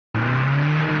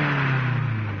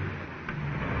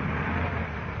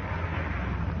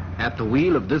At the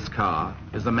wheel of this car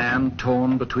is a man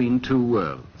torn between two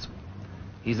worlds.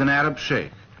 He's an Arab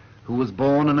sheikh who was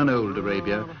born in an old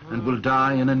Arabia and will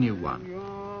die in a new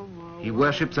one. He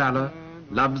worships Allah,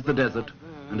 loves the desert,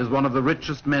 and is one of the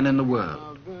richest men in the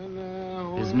world.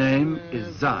 His name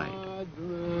is Zaid.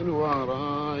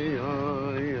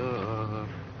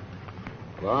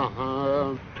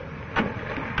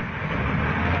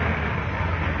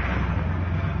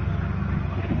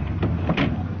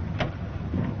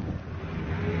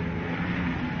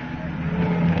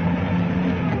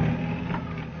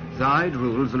 Zaid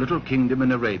rules a little kingdom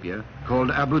in Arabia called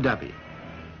Abu Dhabi.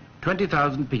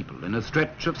 20,000 people in a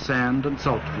stretch of sand and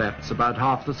salt flats about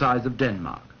half the size of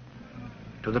Denmark.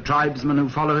 To the tribesmen who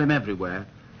follow him everywhere,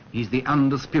 he's the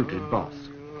undisputed boss.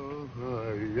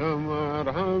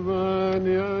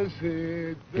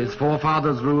 His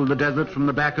forefathers ruled the desert from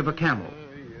the back of a camel.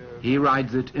 He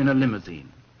rides it in a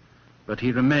limousine. But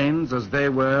he remains, as they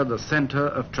were, the center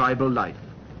of tribal life.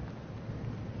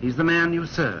 He's the man you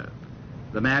serve,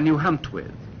 the man you hunt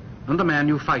with, and the man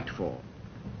you fight for.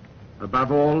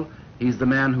 Above all, he's the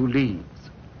man who leads.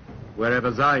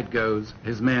 Wherever Zaid goes,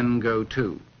 his men go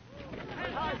too.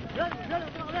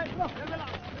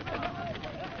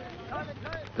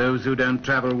 Those who don't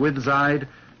travel with Zaid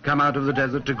come out of the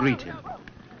desert to greet him.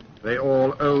 They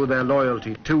all owe their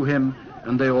loyalty to him,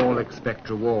 and they all expect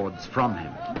rewards from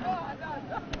him.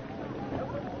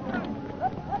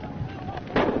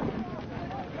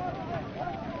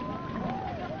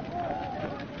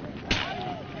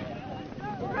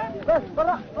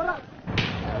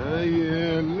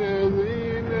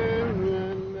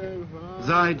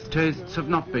 Zaid's tastes have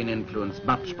not been influenced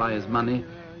much by his money.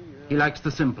 He likes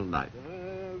the simple life,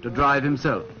 to drive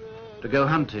himself, to go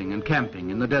hunting and camping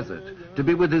in the desert, to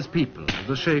be with his people, as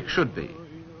a sheikh should be,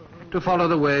 to follow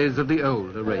the ways of the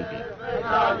old Arabia.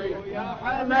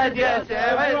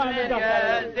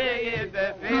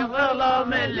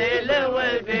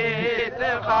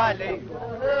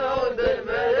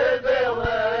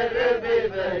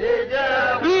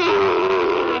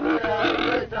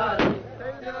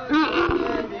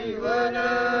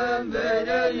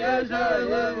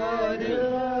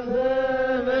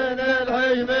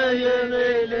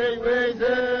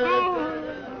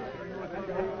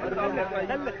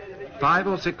 Five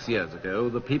or 6 years ago,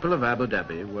 the people of Abu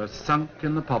Dhabi were sunk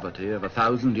in the poverty of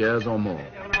 1,000 years or more.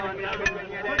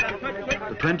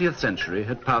 The 20th century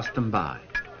had passed them by.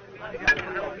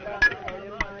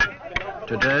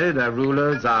 Today, their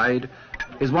ruler, Zaid,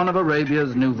 is one of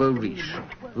Arabia's nouveau riche,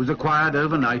 who's acquired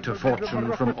overnight a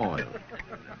fortune from oil.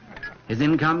 His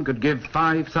income could give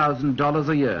 $5,000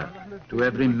 a year to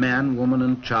every man, woman,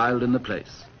 and child in the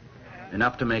place,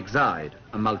 enough to make Zaid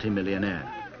a multimillionaire.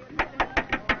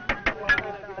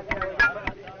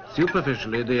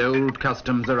 Superficially, the old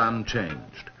customs are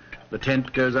unchanged. The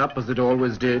tent goes up as it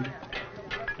always did.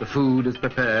 The food is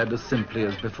prepared as simply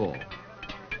as before.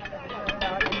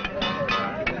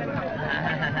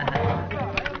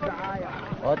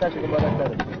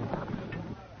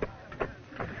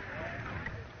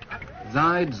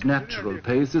 Zaid's natural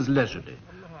pace is leisurely,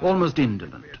 almost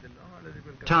indolent.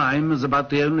 Time is about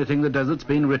the only thing the desert's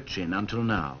been rich in until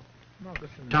now.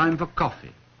 Time for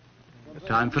coffee.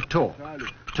 Time for talk.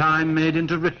 Time made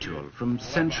into ritual from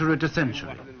century to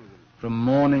century, from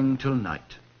morning till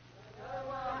night.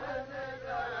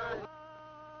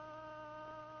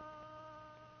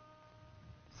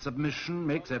 Submission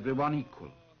makes everyone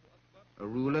equal. A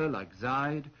ruler like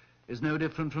Zaid is no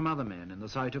different from other men in the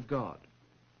sight of God.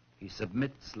 He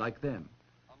submits like them,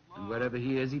 and wherever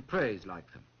he is, he prays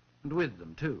like them, and with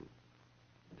them too.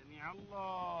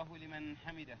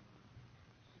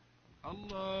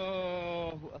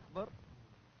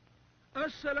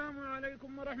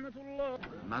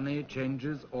 Money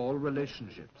changes all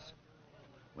relationships.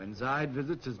 When Zaid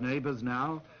visits his neighbors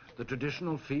now, the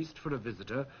traditional feast for a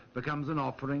visitor becomes an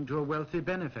offering to a wealthy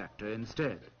benefactor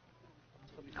instead.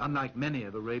 Unlike many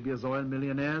of Arabia's oil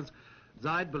millionaires,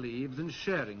 Zaid believes in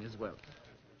sharing his wealth.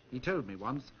 He told me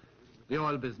once, the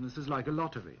oil business is like a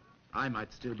lottery. I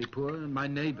might still be poor and my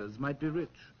neighbors might be rich,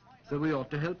 so we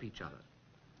ought to help each other.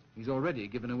 He's already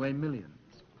given away millions.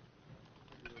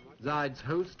 Zaid's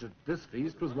host at this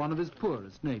feast was one of his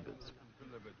poorest neighbors.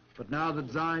 But now that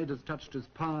Zaid has touched his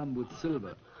palm with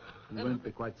silver, he won't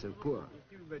be quite so poor.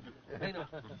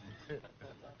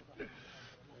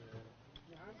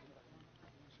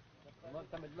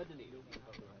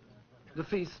 The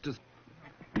feast is...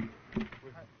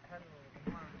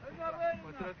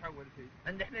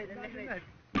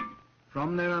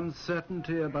 From their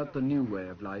uncertainty about the new way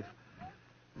of life,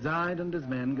 Zaid and his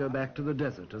men go back to the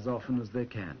desert as often as they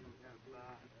can.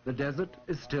 The desert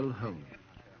is still home.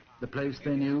 the place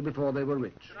they knew before they were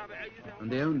rich, and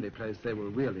the only place they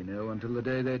will really know until the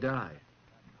day they die.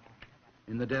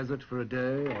 In the desert for a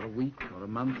day or a week or a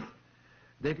month,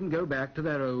 they can go back to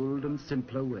their old and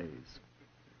simpler ways,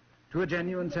 to a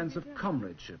genuine sense of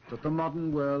comradeship that the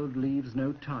modern world leaves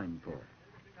no time for.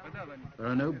 There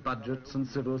are no budgets and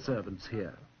civil servants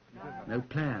here, no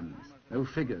plans, no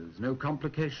figures, no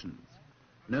complications,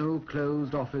 no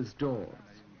closed office doors.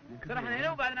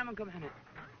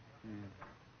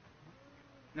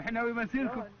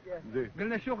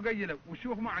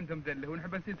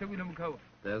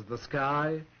 There's the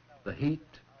sky, the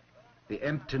heat, the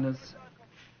emptiness,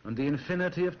 and the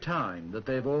infinity of time that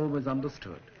they've always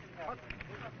understood.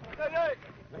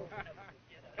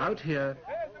 Out here,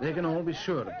 they can all be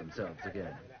sure of themselves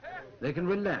again. They can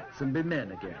relax and be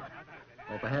men again.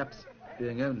 Or perhaps,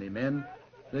 being only men,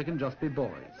 they can just be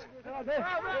boys.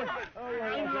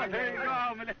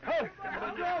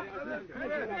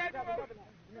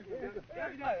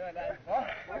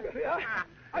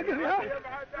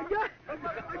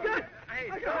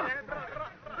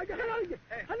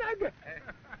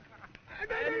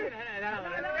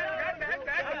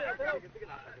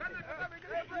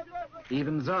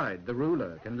 Even Zaid, the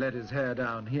ruler, can let his hair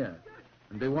down here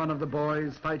and be one of the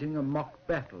boys fighting a mock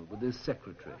battle with his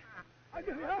secretary.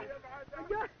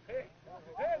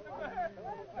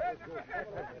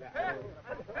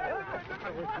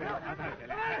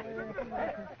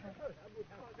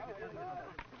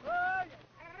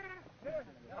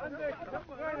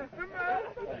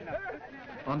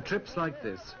 On trips like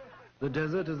this, the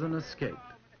desert is an escape,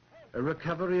 a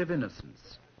recovery of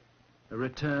innocence, a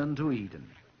return to Eden.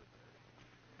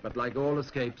 But like all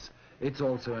escapes, it's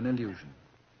also an illusion.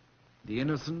 The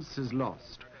innocence is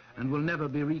lost and will never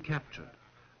be recaptured,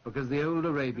 because the old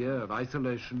Arabia of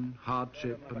isolation,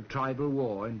 hardship and tribal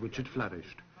war in which it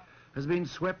flourished has been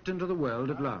swept into the world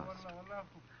at last.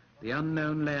 The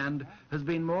unknown land has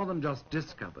been more than just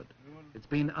discovered. It's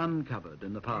been uncovered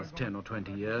in the past 10 or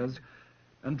 20 years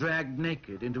and dragged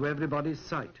naked into everybody's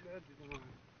sight.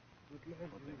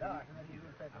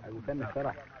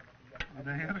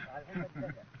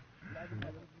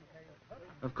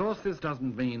 Of course, this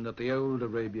doesn't mean that the old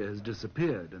Arabia has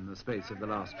disappeared in the space of the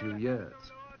last few years.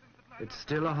 It's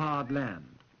still a hard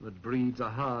land that breeds a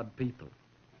hard people.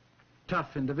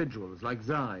 Tough individuals like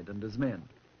Zaid and his men,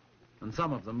 and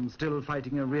some of them still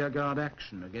fighting a rearguard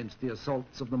action against the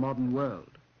assaults of the modern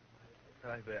world.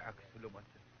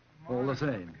 All the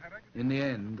same, in the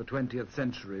end, the 20th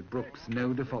century brooks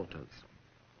no defaulters.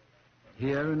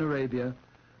 Here in Arabia,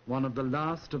 one of the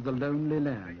last of the lonely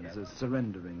lands is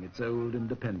surrendering its old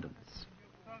independence.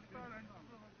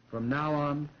 From now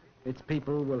on, its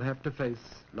people will have to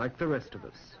face, like the rest of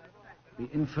us, the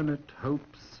infinite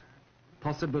hopes,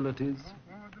 possibilities,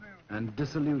 and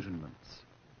disillusionments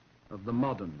of the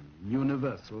modern,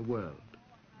 universal world.